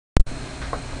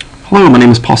Hello, my name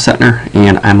is Paul Setner,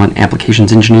 and I'm an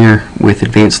applications engineer with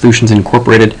Advanced Solutions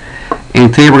Incorporated.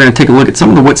 And today we're going to take a look at some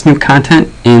of the what's new content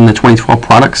in the 2012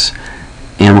 products,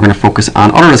 and we're going to focus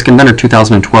on Autodesk Inventor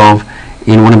 2012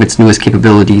 and one of its newest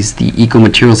capabilities, the Eco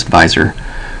Materials Advisor.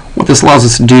 What this allows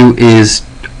us to do is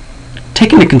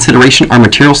take into consideration our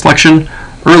material selection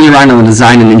earlier on in the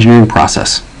design and engineering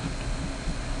process.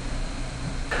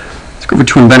 Let's go over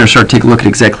to Inventor, start to take a look at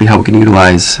exactly how we can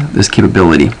utilize this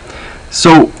capability.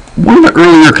 So one of the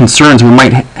earlier concerns we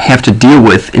might have to deal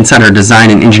with inside our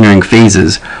design and engineering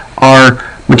phases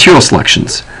are material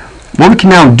selections. What we can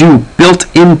now do built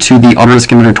into the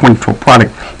Autodesk Inventor 2012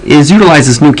 product is utilize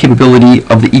this new capability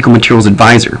of the Eco Materials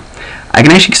Advisor. I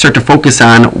can actually start to focus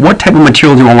on what type of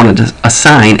material do I want to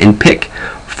assign and pick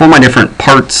for my different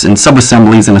parts and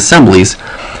sub-assemblies and assemblies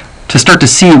to start to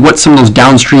see what some of those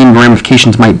downstream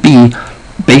ramifications might be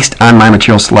based on my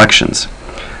material selections.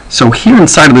 So here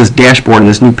inside of this dashboard and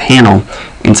this new panel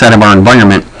inside of our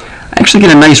environment, I actually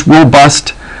get a nice robust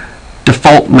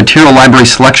default material library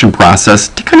selection process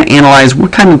to kind of analyze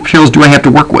what kind of materials do I have to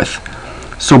work with.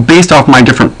 So based off my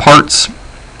different parts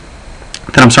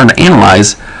that I'm starting to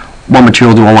analyze, what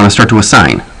material do I want to start to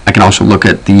assign? I can also look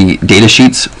at the data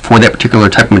sheets for that particular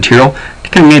type of material to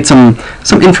kind of get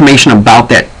some information about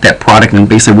that product and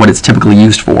basically what it's typically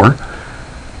used for.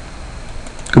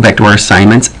 Go back to our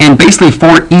assignments, and basically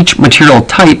for each material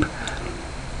type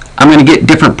I'm going to get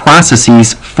different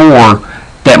processes for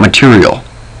that material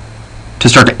to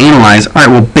start to analyze, alright,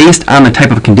 well, based on the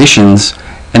type of conditions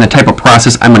and the type of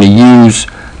process I'm going to use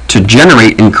to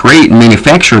generate and create and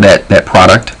manufacture that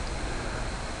product,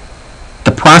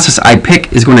 the process I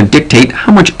pick is going to dictate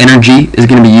how much energy is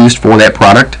going to be used for that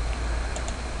product,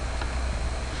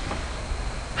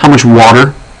 how much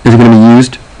water is going to be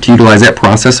used to utilize that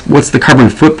process, what's the carbon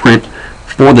footprint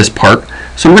for this part.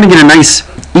 So I'm going to get a nice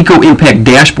eco-impact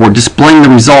dashboard displaying the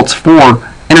results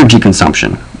for energy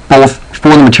consumption, both for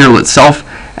the material itself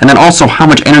and then also how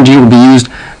much energy will be used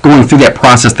going through that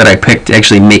process that I picked to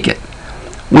actually make it.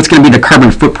 What's going to be the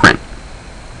carbon footprint?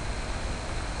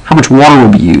 How much water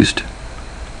will be used?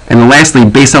 And then lastly,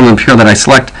 based on the material that I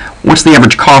select, what's the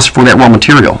average cost for that raw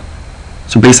material?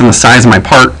 So based on the size of my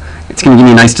part, it's going to give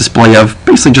me a nice display of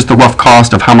basically just the rough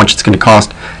cost of how much it's going to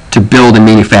cost to build and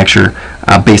manufacture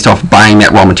based off buying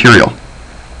that raw material.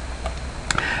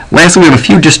 Lastly, we have a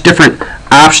few just different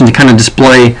options to kind of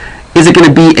display. Is it going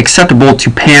to be acceptable to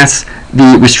pass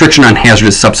the restriction on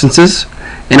hazardous substances?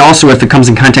 And also if it comes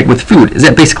in contact with food. Is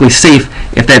that basically safe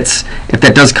if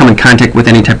that does come in contact with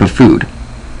any type of food?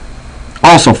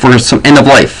 Also, for some end of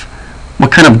life,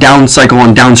 what kind of down cycle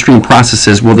and downstream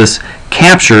processes will this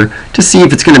capture to see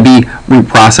if it's going to be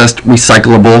reprocessed,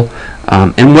 recyclable,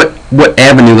 and what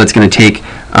avenue that's going to take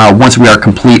once we are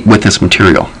complete with this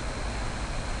material.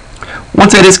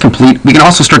 Once that is complete, we can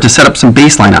also start to set up some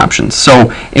baseline options.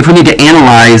 So if we need to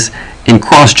analyze and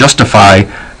cross-justify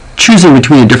choosing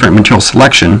between a different material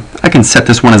selection, I can set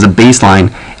this one as a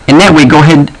baseline, and that way go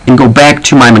ahead and go back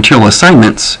to my material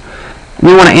assignments.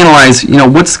 We want to analyze,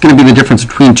 what's going to be the difference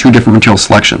between two different material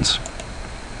selections.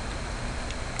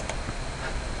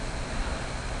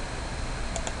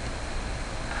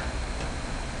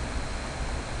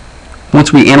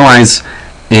 Once we analyze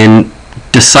and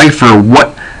decipher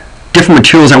what different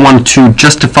materials I want to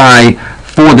justify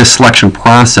for this selection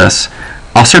process,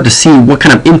 I'll start to see what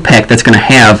kind of impact that's going to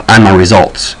have on my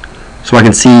results. So I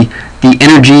can see the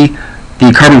energy,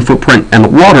 the carbon footprint, and the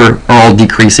water are all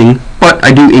decreasing, but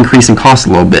I do increase in cost a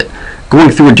little bit.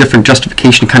 Going through a different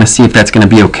justification to kind of see if that's going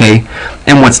to be okay.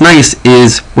 And what's nice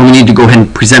is when we need to go ahead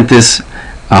and present this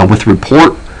with a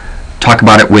report, talk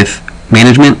about it with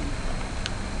management,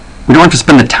 we don't have to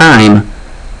spend the time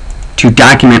to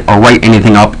document or write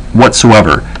anything up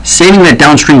whatsoever. Saving that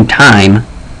downstream time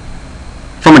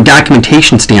from a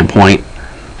documentation standpoint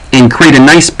and create a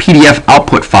nice PDF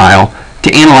output file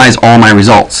to analyze all my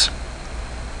results.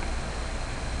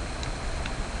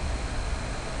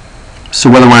 So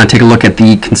whether I want to take a look at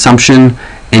the consumption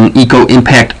and eco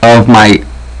impact of my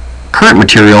current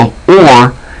material,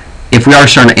 or if we are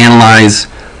starting to analyze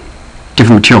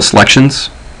different material selections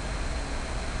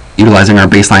utilizing our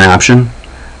baseline option,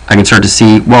 I can start to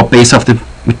see, well, based off the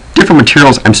different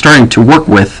materials I'm starting to work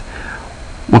with,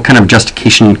 what kind of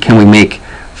justification can we make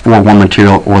for one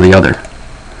material or the other.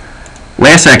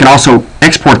 Lastly, I can also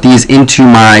export these into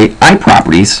my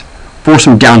iProperties for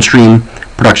some downstream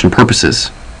production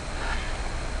purposes.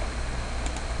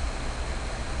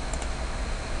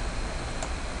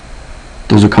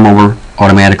 Those will come over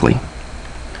automatically.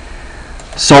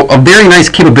 So a very nice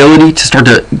capability to start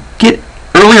to get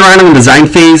earlier on in the design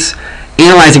phase,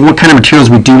 analyzing what kind of materials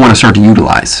we do want to start to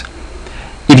utilize.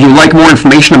 If you'd like more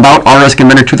information about Autodesk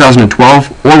Inventor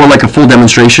 2012 or would like a full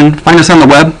demonstration, find us on the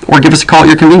web or give us a call at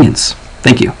your convenience.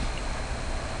 Thank you.